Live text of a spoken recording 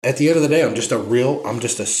At the end of the day, I'm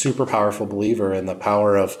just a super powerful believer in the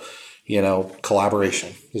power of,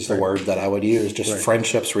 collaboration is the word that I would use. Just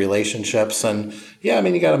friendships, relationships. And yeah, I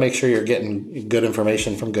mean, you got to make sure you're getting good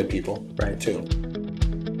information from good people too.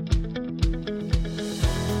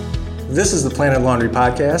 This is the Planet Laundry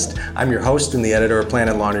podcast. I'm your host and the editor of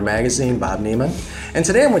Planet Laundry magazine, Bob Neiman. And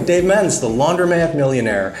today I'm with Dave Menz, the laundromat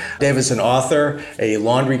millionaire. Dave is an author, a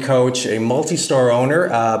laundry coach, a multi-store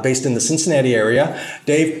owner based in the Cincinnati area.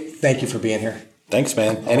 Dave, thank you for being here. Thanks,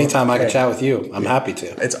 man. Anytime I can chat with you, I'm happy to.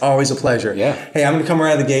 It's always a pleasure. Yeah. Hey, I'm going to come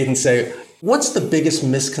right out of the gate and say, what's the biggest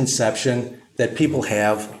misconception that people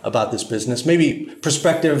have about this business? Maybe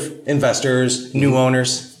prospective investors, new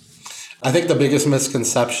owners. I think the biggest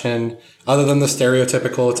misconception, other than the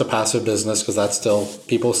stereotypical, it's a passive business, because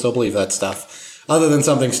people still believe that stuff. Other than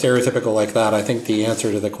something stereotypical like that, I think the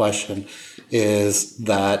answer to the question is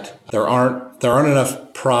that there aren't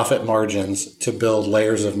enough profit margins to build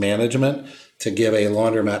layers of management to give a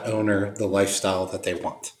laundromat owner the lifestyle that they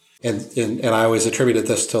want. And I always attributed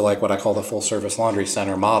this to like what I call the full service laundry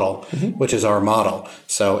center model, which is our model.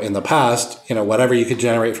 So in the past, whatever you could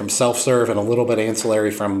generate from self-serve and a little bit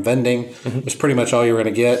ancillary from vending was pretty much all you were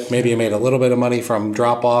going to get. Maybe you made a little bit of money from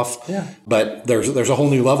drop off, but there's a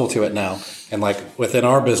whole new level to it now. And like within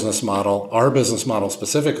our business model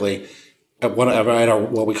specifically, at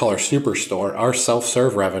what we call our superstore, our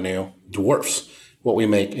self-serve revenue dwarfs what we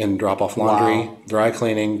make in drop-off laundry, dry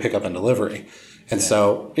cleaning, pickup and delivery. And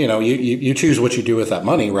so, you choose what you do with that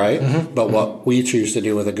money, right? But what we choose to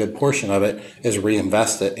do with a good portion of it is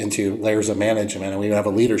reinvest it into layers of management. And we have a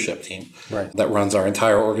leadership team that runs our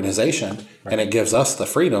entire organization. And it gives us the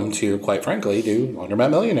freedom to, quite frankly, do Laundromat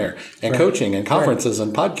Millionaire and coaching and conferences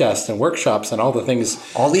and podcasts and workshops and all the things.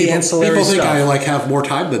 All the ancillary people think stuff. I have more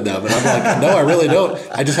time than them. And I'm like, no, I really don't.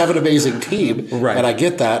 I just have an amazing team. And I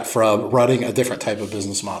get that from running a different type of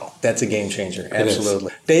business model. That's a game changer.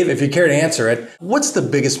 Absolutely. Dave, if you care to answer it, what's the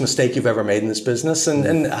biggest mistake you've ever made in this business,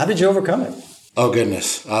 and how did you overcome it? Oh,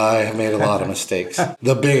 goodness. I have made a lot of mistakes.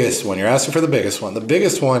 The biggest one, you're asking for the biggest one. The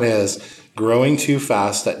biggest one is growing too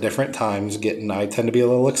fast at different times. I tend to be a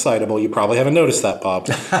little excitable. You probably haven't noticed that, Bob.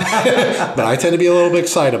 But I tend to be a little bit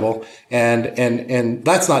excitable. And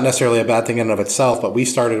that's not necessarily a bad thing in and of itself, but we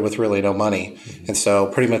started with really no money. And so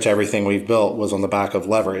pretty much everything we've built was on the back of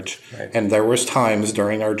leverage. And there was times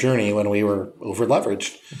during our journey when we were over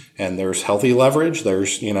leveraged. And there's healthy leverage,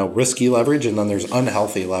 there's, risky leverage, and then there's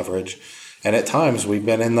unhealthy leverage. And at times we've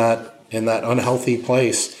been in that unhealthy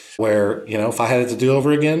place where, if I had it to do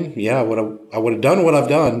over again, I would have done what I've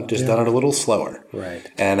done, just done it a little slower.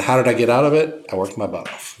 And how did I get out of it? I worked my butt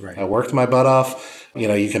off.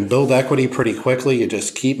 You can build equity pretty quickly. You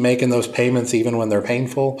just keep making those payments even when they're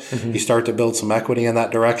painful. You start to build some equity in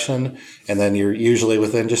that direction. And then you're usually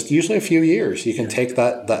within usually a few years, you can take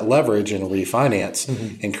that leverage and refinance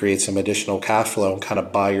and create some additional cash flow and kind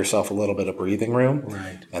of buy yourself a little bit of breathing room.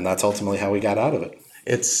 And that's ultimately how we got out of it.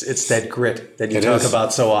 It's that grit that you talk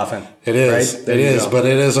about so often. It is. It is, but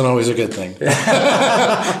it isn't always a good thing.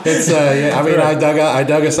 I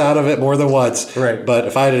dug us out of it more than once. But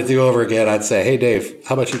if I had to do over again, I'd say, hey, Dave,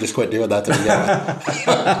 how about you just quit doing that to begin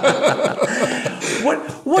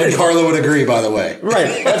with? And Carla would agree, by the way.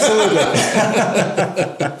 Absolutely.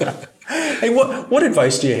 Hey, what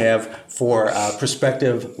advice do you have for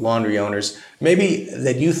prospective laundry owners, maybe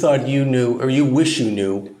that you thought you knew or you wish you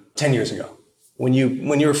knew 10 years ago? When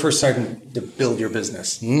you were first starting to build your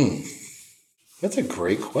business? That's a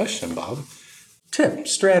great question, Bob. Tip,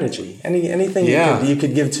 strategy, anything you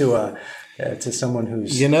could give to someone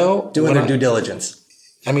who's doing their due diligence.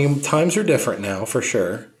 I mean, times are different now for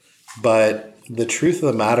sure, but the truth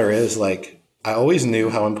of the matter is, I always knew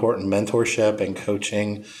how important mentorship and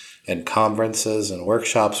coaching and conferences and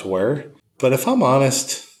workshops were. But if I'm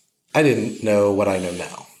honest, I didn't know what I know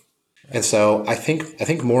now. And so I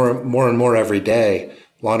think more and more every day,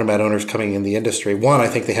 laundromat owners coming in the industry, one, I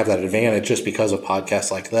think they have that advantage just because of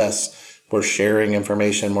podcasts like this. We're sharing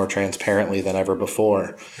information more transparently than ever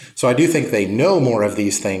before. So I do think they know more of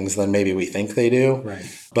these things than maybe we think they do.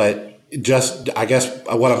 But I guess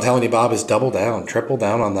what I'm telling you, Bob, is double down, triple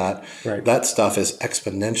down on that. That stuff is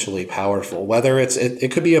exponentially powerful. Whether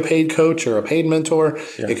it could be a paid coach or a paid mentor,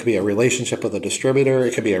 it could be a relationship with a distributor,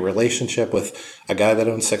 it could be a relationship with a guy that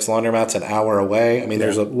owns 6 laundromats an hour away. I mean,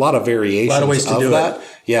 there's a lot of variations of ways to do that.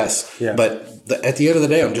 Yes, but at the end of the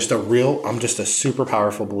day, I'm just a super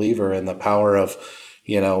powerful believer in the power of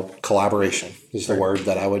collaboration is the word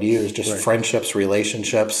that I would use. Just friendships,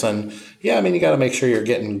 relationships, and you got to make sure you're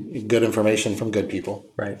getting good information from good people,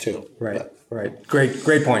 too. Right.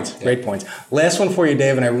 Great points. Yeah. Great points. Last one for you,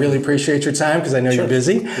 Dave, and I really appreciate your time because I know you're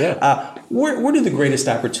busy. Yeah. Where do the greatest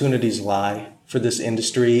opportunities lie for this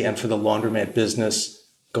industry and for the laundromat business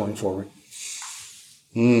going forward?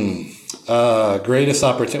 Greatest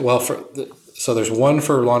opportunity. Well, so there's one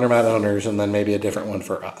for laundromat owners and then maybe a different one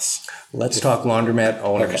for us. Let's talk laundromat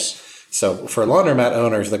owners. Okay. So for laundromat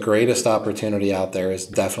owners, the greatest opportunity out there is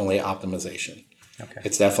definitely optimization. Okay.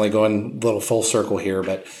 It's definitely going a little full circle here,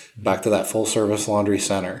 but back to that full service laundry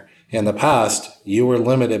center. In the past, you were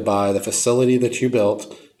limited by the facility that you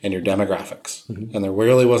built and your demographics. Mm-hmm. And there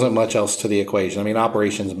really wasn't much else to the equation. I mean,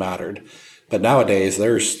 operations mattered. But nowadays,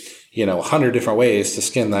 there's 100 different ways to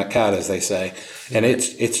skin that cat, as they say. And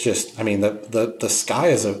it's just, the sky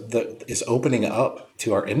is opening up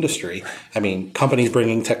to our industry. Companies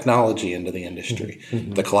bringing technology into the industry,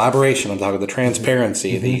 the collaboration, I'm talking the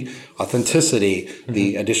transparency, the authenticity,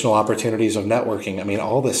 the additional opportunities of networking.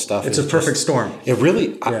 All this stuff. It's a perfect storm. It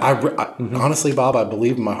really, I honestly, Bob, I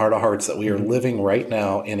believe in my heart of hearts that we are living right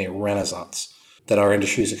now in a renaissance that our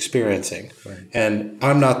industry is experiencing. Right. And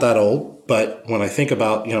I'm not that old, but when I think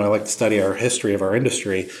about, I like to study our history of our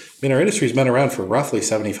industry. Our industry's been around for roughly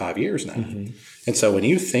 75 years now. Mm-hmm. And so when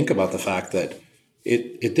you think about the fact that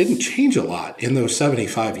it didn't change a lot in those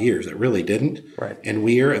 75 years, it really didn't. Right. And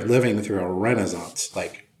we are living through a renaissance.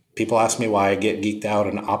 Like, people ask me why I get geeked out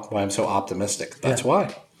and why I'm so optimistic. That's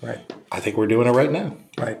why. Right. I think we're doing it right now.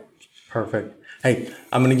 Right. Perfect. Hey,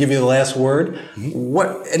 I'm going to give you the last word.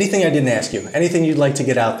 Mm-hmm. Anything I didn't ask you? Anything you'd like to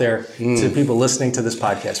get out there to people listening to this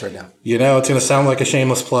podcast right now? It's going to sound like a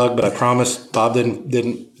shameless plug, but I promise Bob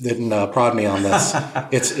didn't prod me on this.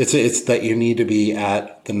 It's that you need to be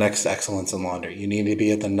at the next Excellence in Laundry. You need to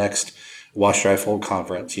be at the next Wash, Dry, Fold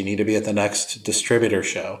conference. You need to be at the next distributor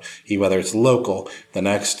show, whether it's local, the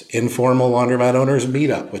next informal laundromat owners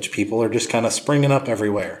meetup, which people are just kind of springing up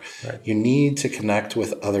everywhere. Right. You need to connect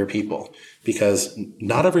with other people because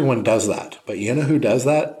not everyone does that. But you know who does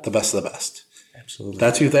that? The best of the best. Absolutely.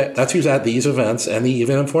 That's who's at these events and the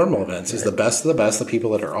even informal events is the best of the best, the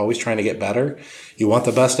people that are always trying to get better. You want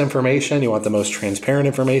the best information. You want the most transparent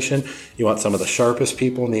information. You want some of the sharpest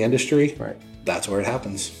people in the industry. Right. That's where it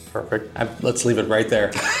happens. Perfect. Let's leave it right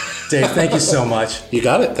there. Dave, thank you so much. You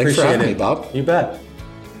got it. Thanks for having me, Bob. You bet.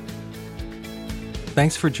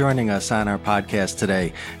 Thanks for joining us on our podcast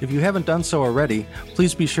today. If you haven't done so already,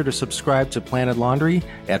 please be sure to subscribe to Planet Laundry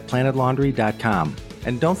at planetlaundry.com.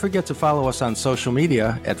 And don't forget to follow us on social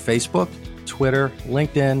media at Facebook, Twitter,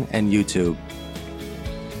 LinkedIn, and YouTube.